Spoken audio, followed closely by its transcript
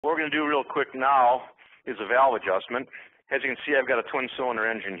What we're going to do real quick now is a valve adjustment. As you can see, I've got a twin cylinder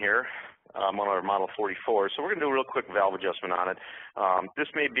engine here on our Model 44, so we're going to do a real quick valve adjustment on it. This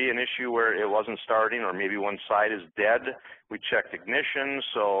may be an issue where it wasn't starting, or maybe one side is dead. We checked ignition,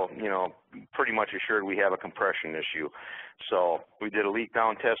 so pretty much assured we have a compression issue. So we did a leak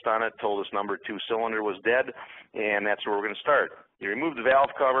down test on it, told us number 2 cylinder was dead, and that's where we're going to start. You remove the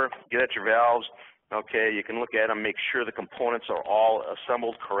valve cover, get at your valves. Okay, you can look at them, make sure the components are all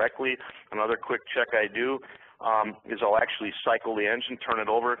assembled correctly. Another quick check I do is I'll actually cycle the engine, turn it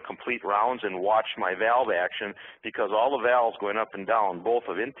over, complete rounds, and watch my valve action, because all the valves going up and down, both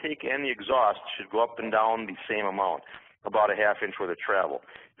of intake and the exhaust, should go up and down the same amount, about a ½ inch worth of travel.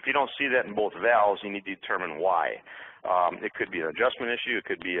 If you don't see that in both valves, you need to determine why. It could be an adjustment issue, it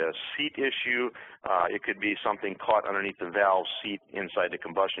could be a seat issue, it could be something caught underneath the valve seat inside the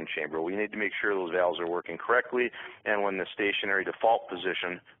combustion chamber. We need to make sure those valves are working correctly, and when the stationary default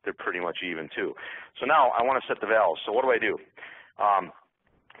position, they're pretty much even too. So now I want to set the valves. So what do?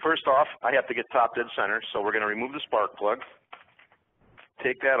 First off, I have to get top dead center, so we're going to remove the spark plug,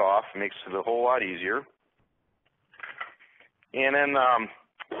 take that off, makes it a whole lot easier. And then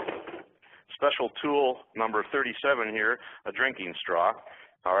special tool number 37 here, a drinking straw.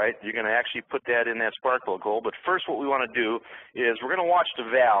 All right, you're going to actually put that in that spark plug hole. But first what we want to do is we're going to watch the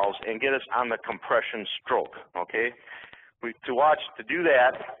valves and get us on the compression stroke. Okay, to do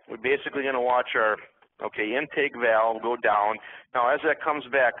that, we're basically going to watch our intake valve go down. Now as that comes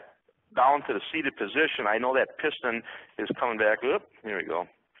back down to the seated position, I know that piston is coming back. Oop, here we go.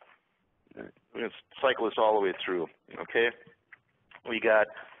 We're going to cycle this all the way through. Okay, we got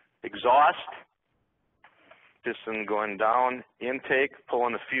exhaust, piston going down, intake,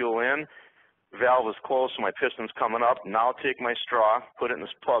 pulling the fuel in, valve is closed, so my piston's coming up. Now take my straw, put it in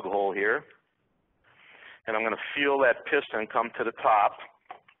this plug hole here, and I'm going to feel that piston come to the top.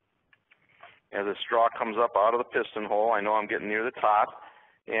 As the straw comes up out of the piston hole, I know I'm getting near the top,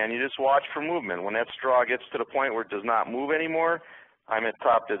 and you just watch for movement. When that straw gets to the point where it does not move anymore, I'm at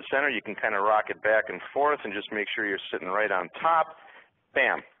top dead center. You can kind of rock it back and forth and just make sure you're sitting right on top.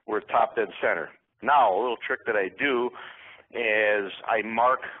 Bam, we're at top dead center. Now, a little trick that I do is I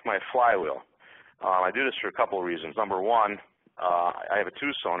mark my flywheel. I do this for a couple of reasons. Number one, I have a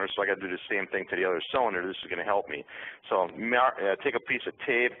 2-cylinder, so I got to do the same thing to the other cylinder. This is going to help me. So take a piece of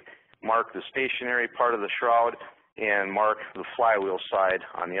tape, mark the stationary part of the shroud, and mark the flywheel side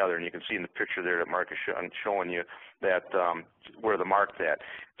on the other. And you can see in the picture there that Mark is showing you that where the mark's at.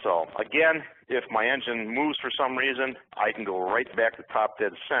 So again, if my engine moves for some reason, I can go right back to top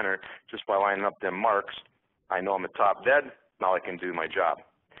dead center just by lining up them marks. I know I'm at top dead. Now I can do my job.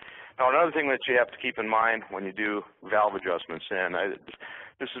 Now another thing that you have to keep in mind when you do valve adjustments, and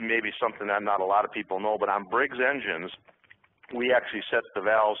this is maybe something that not a lot of people know, but on Briggs engines, we actually set the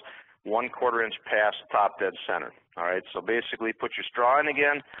valves 1/4 inch past top dead center. All right, so basically put your straw in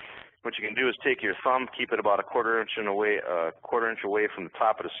again. What you can do is take your thumb, keep it about a quarter inch away from the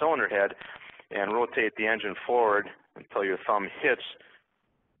top of the cylinder head, and rotate the engine forward until your thumb hits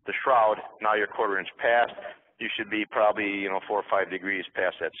the shroud. Now you're 1/4 inch past. You should be probably 4 or 5 degrees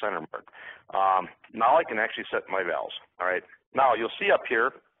past that center mark. Now I can actually set my valves. All right. Now you'll see up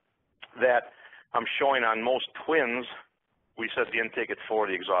here that I'm showing on most twins, we set the intake at 4,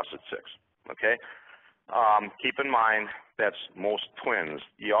 the exhaust at 6. Okay. Keep in mind that's most twins.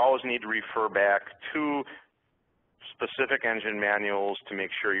 You always need to refer back to specific engine manuals to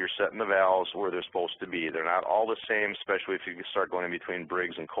make sure you're setting the valves where they're supposed to be. They're not all the same, especially if you start going in between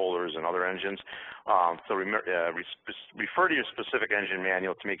Briggs and Kohlers and other engines. So refer to your specific engine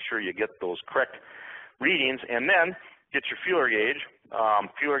manual to make sure you get those correct readings, and then get your feeler gauge.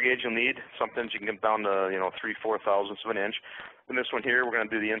 Feeler gauge you'll need. Sometimes you can get down to 3/4 thousandths of an inch. In this one here, we're going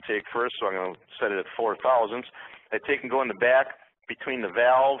to do the intake first, so I'm going to set it at 4 thousandths. I take and go in the back between the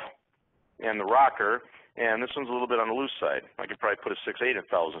valve and the rocker, and this one's a little bit on the loose side. I could probably put a 6/8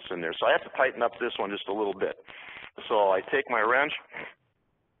 thousandths in there, so I have to tighten up this one just a little bit. So I take my wrench,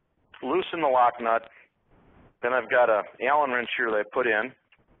 loosen the lock nut, then I've got an Allen wrench here that I put in,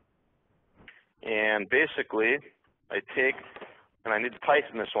 and basically I take, and I need to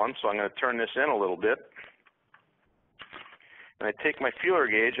tighten this one, so I'm going to turn this in a little bit. And I take my feeler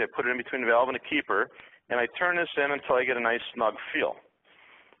gauge, I put it in between the valve and the keeper, and I turn this in until I get a nice snug feel.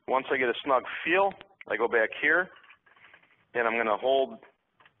 Once I get a snug feel, I go back here, and I'm going to hold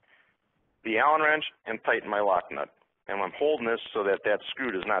the Allen wrench and tighten my lock nut. And I'm holding this so that that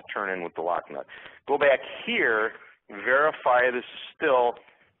screw does not turn in with the lock nut. Go back here, verify this is still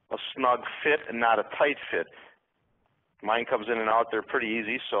a snug fit and not a tight fit. Mine comes in and out there pretty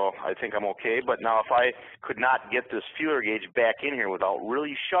easy, so I think I'm okay. But now if I could not get this feeler gauge back in here without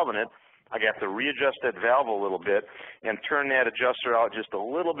really shoving it, I got to readjust that valve a little bit and turn that adjuster out just a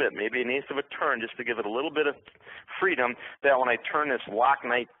little bit, maybe an eighth of a turn, just to give it a little bit of freedom, that when I turn this lock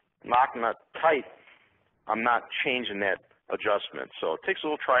nut tight, I'm not changing that adjustment. So it takes a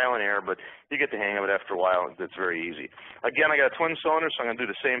little trial and error, but you get the hang of it after a while. It's very easy. Again, I got a twin cylinder, so I'm going to do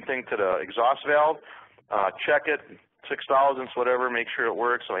the same thing to the exhaust valve. Check it, 6 thousandths, whatever, make sure it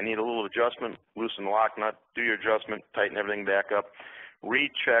works. So I need a little adjustment, loosen the lock nut, do your adjustment, tighten everything back up,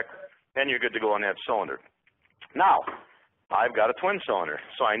 recheck, and you're good to go on that cylinder. Now, I've got a twin cylinder,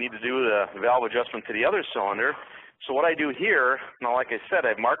 so I need to do the valve adjustment to the other cylinder. So what I do here, now like I said,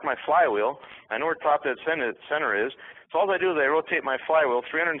 I've marked my flywheel. I know where top dead center is. So all I do is I rotate my flywheel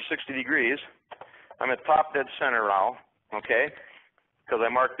 360 degrees. I'm at top dead center now, okay? Because I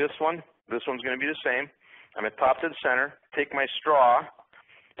marked this one. This one's going to be the same. I'm at top dead center. Take my straw,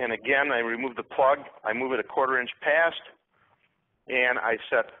 and again, I remove the plug. I move it a 1/4 inch past, and I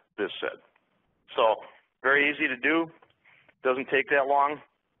set this set. So very easy to do. Doesn't take that long.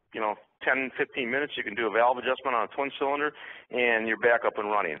 10, 15 minutes, you can do a valve adjustment on a twin cylinder, and you're back up and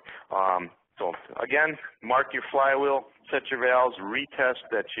running. So again, mark your flywheel, set your valves, retest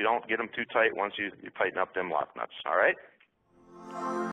that you don't get them too tight once you tighten up them lock nuts. All right?